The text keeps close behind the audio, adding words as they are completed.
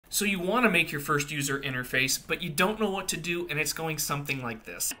So you want to make your first user interface, but you don't know what to do, and it's going something like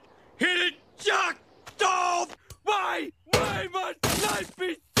this. Hit it, Jack! Dove! Why must life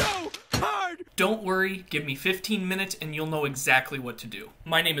be so hard? Don't worry, give me 15 minutes and you'll know exactly what to do.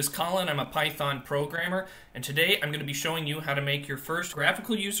 My name is Colin, I'm a Python programmer, and today I'm going to be showing you how to make your first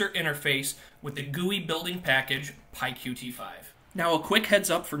graphical user interface with the GUI building package PyQt5. Now a quick heads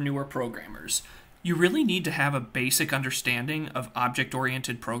up for newer programmers. You really need to have a basic understanding of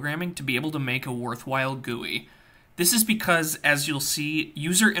object-oriented programming to be able to make a worthwhile GUI. This is because, as you'll see,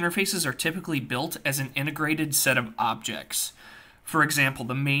 user interfaces are typically built as an integrated set of objects. For example,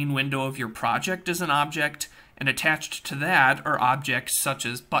 the main window of your project is an object, and attached to that are objects such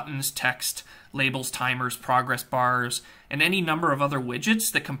as buttons, text, labels, timers, progress bars, and any number of other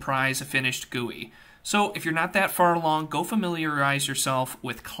widgets that comprise a finished GUI. So if you're not that far along, go familiarize yourself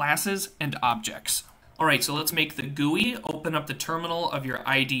with classes and objects. Alright, so let's make the GUI. Open up the terminal of your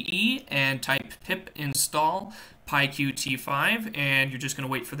IDE and type pip install PyQt5, and you're just going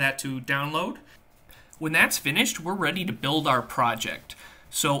to wait for that to download. When that's finished, we're ready to build our project.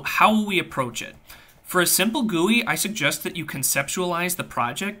 So how will we approach it? For a simple GUI, I suggest that you conceptualize the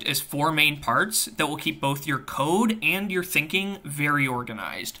project as 4 main parts that will keep both your code and your thinking very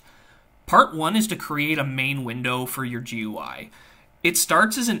organized. Part 1 is to create a main window for your GUI. It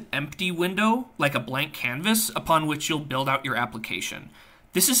starts as an empty window, like a blank canvas, upon which you'll build out your application.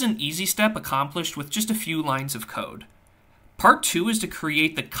 This is an easy step accomplished with just a few lines of code. Part 2 is to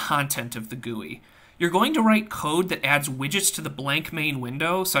create the content of the GUI. You're going to write code that adds widgets to the blank main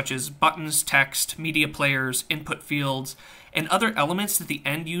window, such as buttons, text, media players, input fields, and other elements that the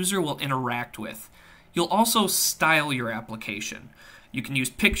end user will interact with. You'll also style your application. You can use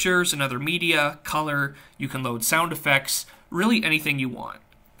pictures and other media, color, you can load sound effects, really anything you want.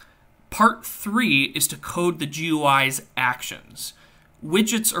 Part 3 is to code the GUI's actions.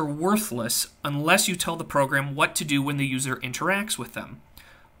 Widgets are worthless unless you tell the program what to do when the user interacts with them.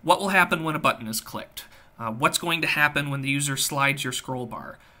 What will happen when a button is clicked? What's going to happen when the user slides your scroll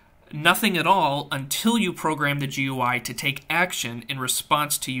bar? Nothing at all until you program the GUI to take action in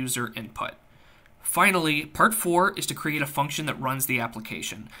response to user input. Finally, part 4 is to create a function that runs the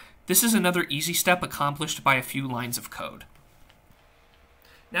application. This is another easy step accomplished by a few lines of code.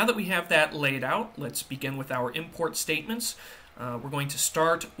 Now that we have that laid out, let's begin with our import statements. We're going to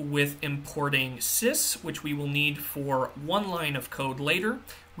start with importing sys, which we will need for 1 line of code later.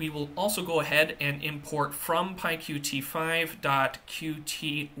 We will also go ahead and import from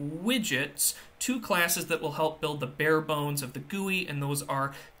PyQt5.qt_widgets 2 classes that will help build the bare bones of the GUI, and those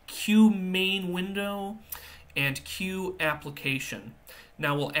are QMainWindow and QApplication.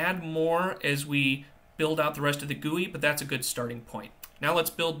 Now we'll add more as we build out the rest of the GUI, but that's a good starting point. Now let's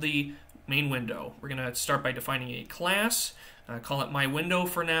build the main window. We're going to start by defining a class, call it myWindow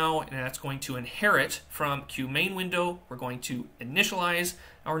for now, and that's going to inherit from QMainWindow. We're going to initialize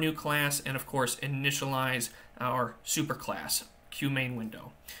our new class, and of course initialize our superclass,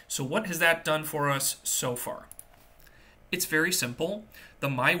 QMainWindow. So what has that done for us so far? It's very simple. The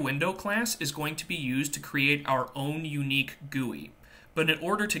myWindow class is going to be used to create our own unique GUI. But in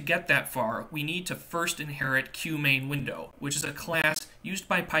order to get that far, we need to first inherit QMainWindow, which is a class used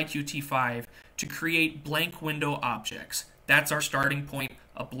by PyQt5 to create blank window objects. That's our starting point,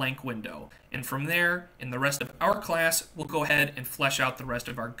 a blank window. And from there, in the rest of our class, we'll go ahead and flesh out the rest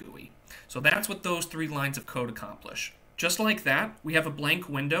of our GUI. So that's what those 3 lines of code accomplish. Just like that, we have a blank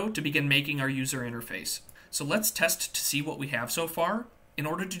window to begin making our user interface. So let's test to see what we have so far. In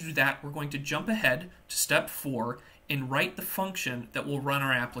order to do that, we're going to jump ahead to step 4 and write the function that will run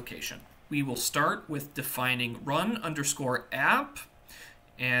our application. We will start with defining run_app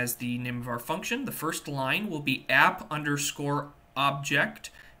as the name of our function. The first line will be app_object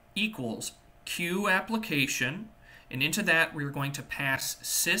equals QApplication, and into that we're going to pass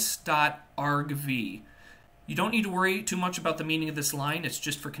sys.argv. You don't need to worry too much about the meaning of this line, it's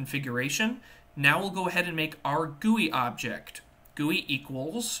just for configuration. Now we'll go ahead and make our GUI object. GUI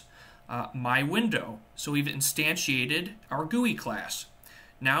equals myWindow. So we've instantiated our GUI class.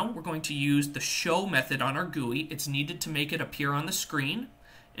 Now we're going to use the show method on our GUI. It's needed to make it appear on the screen.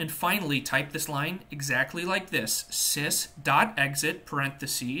 And finally, type this line exactly like this: sys.exit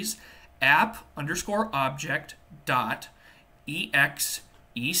parentheses app_object dot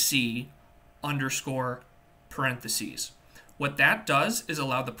exec underscore parentheses. What that does is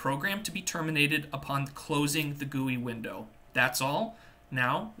allow the program to be terminated upon closing the GUI window. That's all.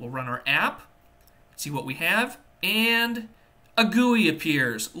 Now we'll run our app, see what we have, and a GUI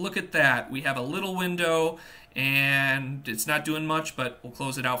appears. Look at that. We have a little window, and it's not doing much, but we'll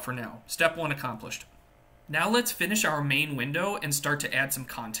close it out for now. Step 1 accomplished. Now let's finish our main window and start to add some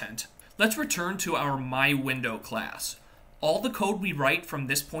content. Let's return to our MyWindow class. All the code we write from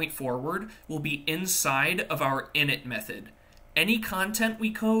this point forward will be inside of our init method. Any content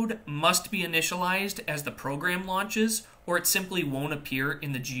we code must be initialized as the program launches, or it simply won't appear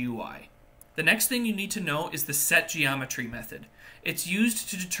in the GUI. The next thing you need to know is the setGeometry method. It's used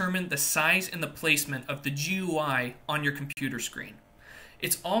to determine the size and the placement of the GUI on your computer screen.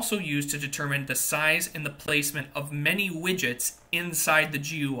 It's also used to determine the size and the placement of many widgets inside the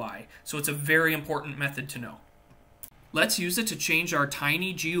GUI, so it's a very important method to know. Let's use it to change our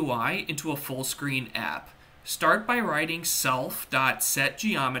tiny GUI into a full screen app. Start by writing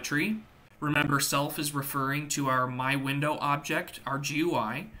self.setGeometry. Remember, self is referring to our MyWindow object, our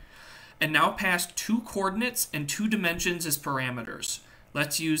GUI. And now pass 2 coordinates and 2 dimensions as parameters.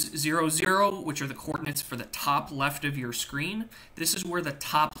 Let's use 0, 0, which are the coordinates for the top left of your screen. This is where the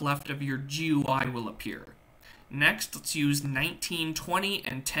top left of your GUI will appear. Next, let's use 1920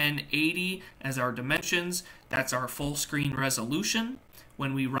 and 1080 as our dimensions. That's our full screen resolution.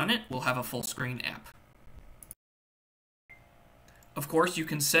 When we run it, we'll have a full screen app. Of course, you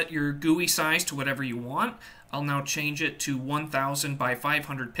can set your GUI size to whatever you want. I'll now change it to 1000 by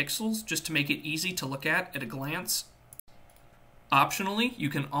 500 pixels just to make it easy to look at a glance. Optionally, you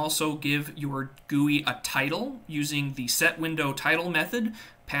can also give your GUI a title using the setWindowTitle method.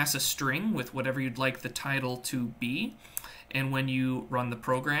 Pass a string with whatever you'd like the title to be, and when you run the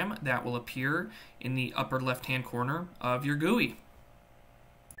program, that will appear in the upper left-hand corner of your GUI.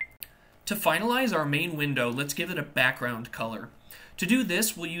 To finalize our main window, let's give it a background color. To do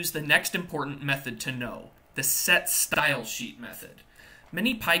this, we'll use the next important method to know, the setStyleSheet method.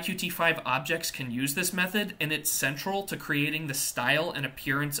 Many PyQt5 objects can use this method, and it's central to creating the style and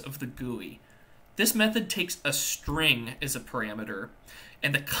appearance of the GUI. This method takes a string as a parameter,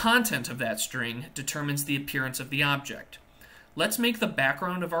 and the content of that string determines the appearance of the object. Let's make the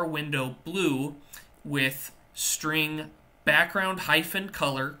background of our window blue with string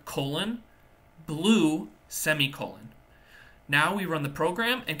background-color, blue, semicolon. Now we run the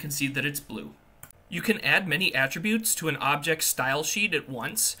program and can see that it's blue. You can add many attributes to an object style sheet at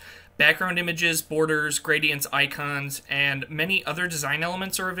once. Background images, borders, gradients, icons, and many other design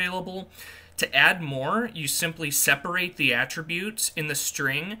elements are available. To add more, you simply separate the attributes in the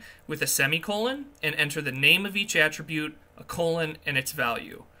string with a semicolon and enter the name of each attribute, a colon, and its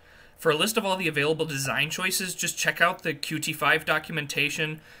value. For a list of all the available design choices, just check out the Qt5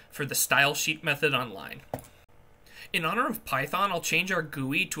 documentation for the style sheet method online. In honor of Python, I'll change our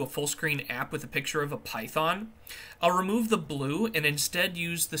GUI to a full screen app with a picture of a Python. I'll remove the blue and instead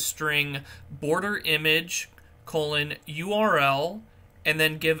use the string border image, URL, and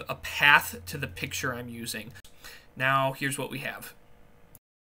then give a path to the picture I'm using. Now, here's what we have.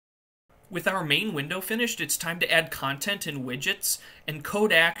 With our main window finished, it's time to add content and widgets and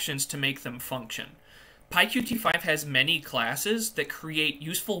code actions to make them function. PyQt5 has many classes that create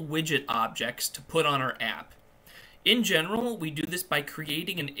useful widget objects to put on our app. In general, we do this by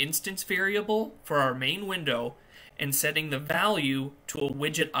creating an instance variable for our main window and setting the value to a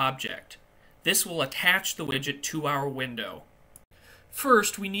widget object. This will attach the widget to our window.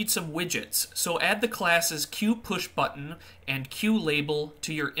 First, we need some widgets, so add the classes QPushButton and QLabel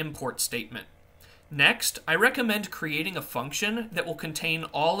to your import statement. Next, I recommend creating a function that will contain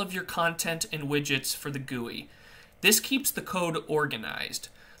all of your content and widgets for the GUI. This keeps the code organized.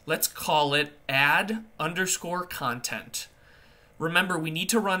 Let's call it add_content. Remember, we need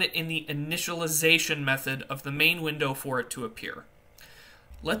to run it in the initialization method of the main window for it to appear.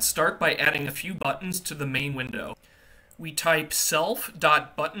 Let's start by adding a few buttons to the main window. We type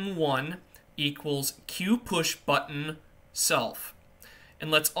self.button1 equals QPushButton self. And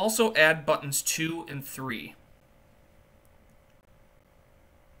let's also add buttons 2 and 3.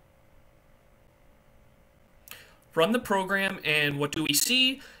 Run the program, and what do we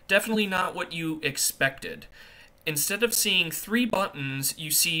see? Definitely not what you expected. Instead of seeing 3 buttons,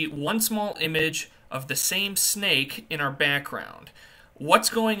 you see one small image of the same snake in our background. What's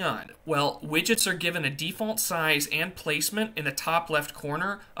going on? Well, widgets are given a default size and placement in the top left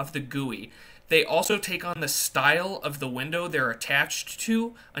corner of the GUI. They also take on the style of the window they're attached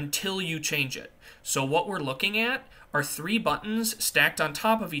to until you change it. So what we're looking at are 3 buttons stacked on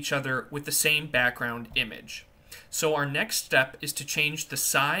top of each other with the same background image. So our next step is to change the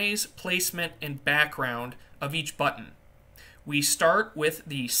size, placement, and background of each button. We start with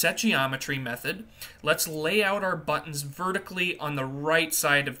the setGeometry method. Let's lay out our buttons vertically on the right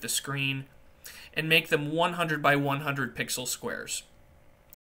side of the screen and make them 100 by 100 pixel squares.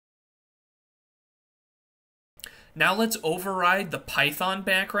 Now let's override the Python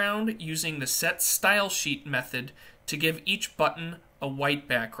background using the setStyleSheet method to give each button a white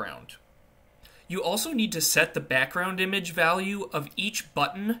background. You also need to set the background image value of each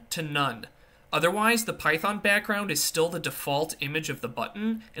button to none. Otherwise, the Python background is still the default image of the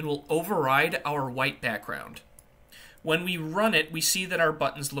button and will override our white background. When we run it, we see that our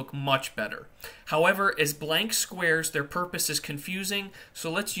buttons look much better. However, as blank squares, their purpose is confusing,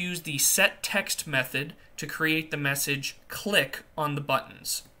 so let's use the setText method to create the message "click" on the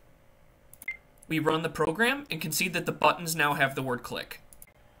buttons. We run the program and can see that the buttons now have the word "click."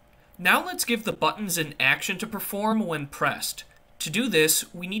 Now let's give the buttons an action to perform when pressed. To do this,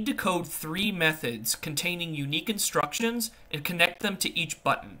 we need to code 3 methods containing unique instructions and connect them to each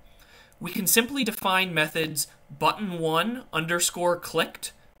button. We can simply define methods button1 underscore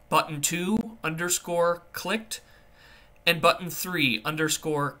clicked, button2 underscore clicked, and button3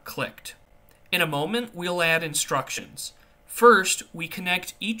 underscore clicked. In a moment, we'll add instructions. First, we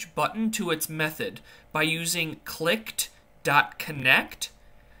connect each button to its method by using clicked.connect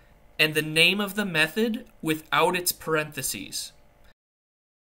and the name of the method without its parentheses.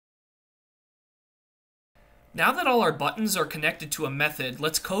 Now that all our buttons are connected to a method,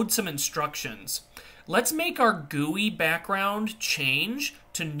 let's code some instructions. Let's make our GUI background change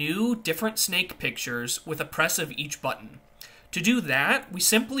to new different snake pictures with a press of each button. To do that, we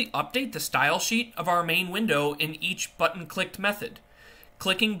simply update the style sheet of our main window in each button clicked method.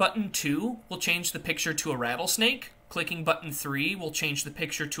 Clicking button 2 will change the picture to a rattlesnake, clicking button 3 will change the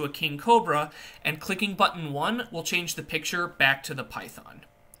picture to a king cobra, and clicking button 1 will change the picture back to the python.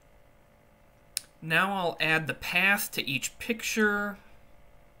 Now I'll add the path to each picture.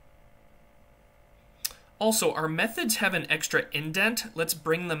 Also, our methods have an extra indent. Let's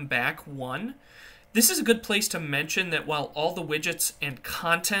bring them back 1. This is a good place to mention that while all the widgets and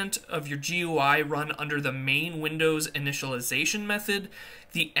content of your GUI run under the main Windows initialization method,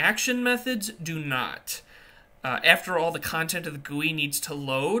 the action methods do not. After all, the content of the GUI needs to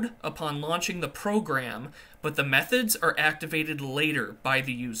load upon launching the program, but the methods are activated later by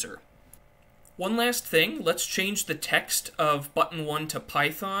the user. One last thing, let's change the text of button 1 to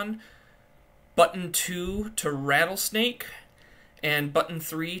Python, button 2 to rattlesnake, and button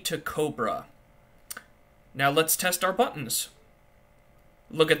 3 to cobra. Now let's test our buttons.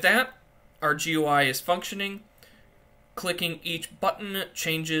 Look at that, our GUI is functioning. Clicking each button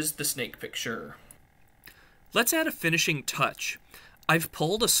changes the snake picture. Let's add a finishing touch. I've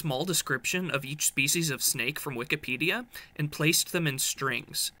pulled a small description of each species of snake from Wikipedia and placed them in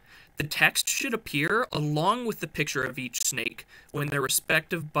strings. The text should appear along with the picture of each snake when their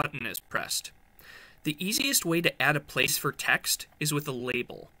respective button is pressed. The easiest way to add a place for text is with a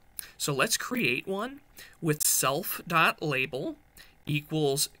label. So let's create one with self.label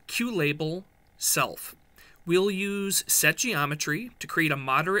equals qlabel self. We'll use setGeometry to create a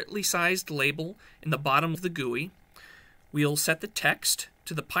moderately sized label in the bottom of the GUI. We'll set the text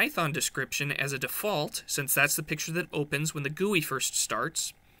to the Python description as a default, since that's the picture that opens when the GUI first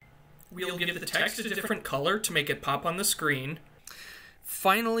starts. We'll give the text a different color to make it pop on the screen.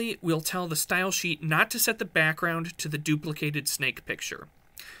 Finally, we'll tell the style sheet not to set the background to the duplicated snake picture.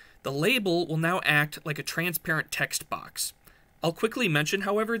 The label will now act like a transparent text box. I'll quickly mention,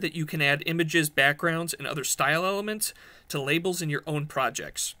 however, that you can add images, backgrounds, and other style elements to labels in your own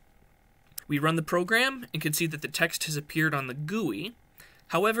projects. We run the program and can see that the text has appeared on the GUI.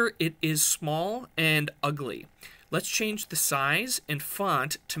 However, it is small and ugly. Let's change the size and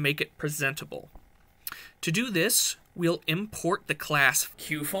font to make it presentable. To do this, we'll import the class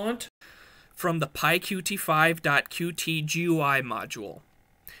QFont from the PyQt5.qt GUI module.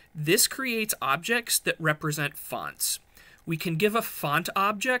 This creates objects that represent fonts. We can give a font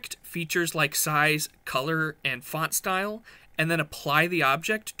object features like size, color, and font style, and then apply the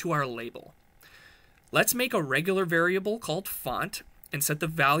object to our label. Let's make a regular variable called font and set the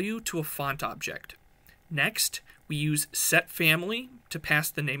value to a font object. Next, we use setFamily to pass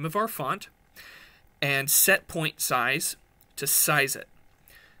the name of our font, and setPointSize to size it.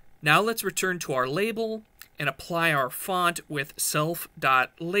 Now let's return to our label and apply our font with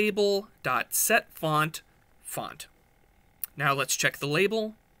self.label.setFont font. Now let's check the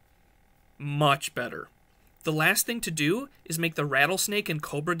label. Much better. The last thing to do is make the rattlesnake and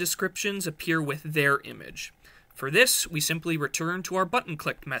cobra descriptions appear with their image. For this, we simply return to our button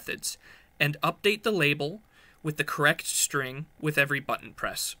clicked methods and update the label with the correct string with every button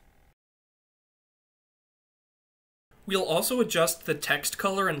press. We'll also adjust the text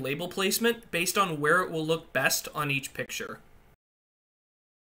color and label placement based on where it will look best on each picture.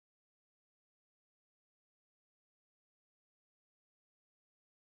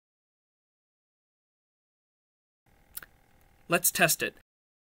 Let's test it.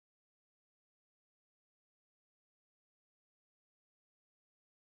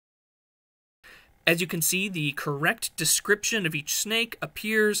 As you can see, the correct description of each snake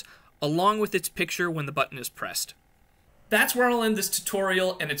appears along with its picture when the button is pressed. That's where I'll end this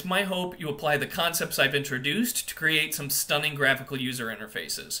tutorial, and it's my hope you apply the concepts I've introduced to create some stunning graphical user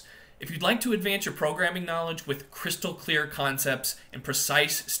interfaces. If you'd like to advance your programming knowledge with crystal clear concepts and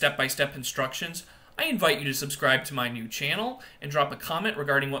precise step-by-step instructions, I invite you to subscribe to my new channel and drop a comment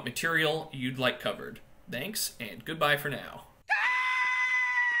regarding what material you'd like covered. Thanks, and goodbye for now.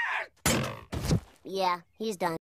 Yeah, he's done.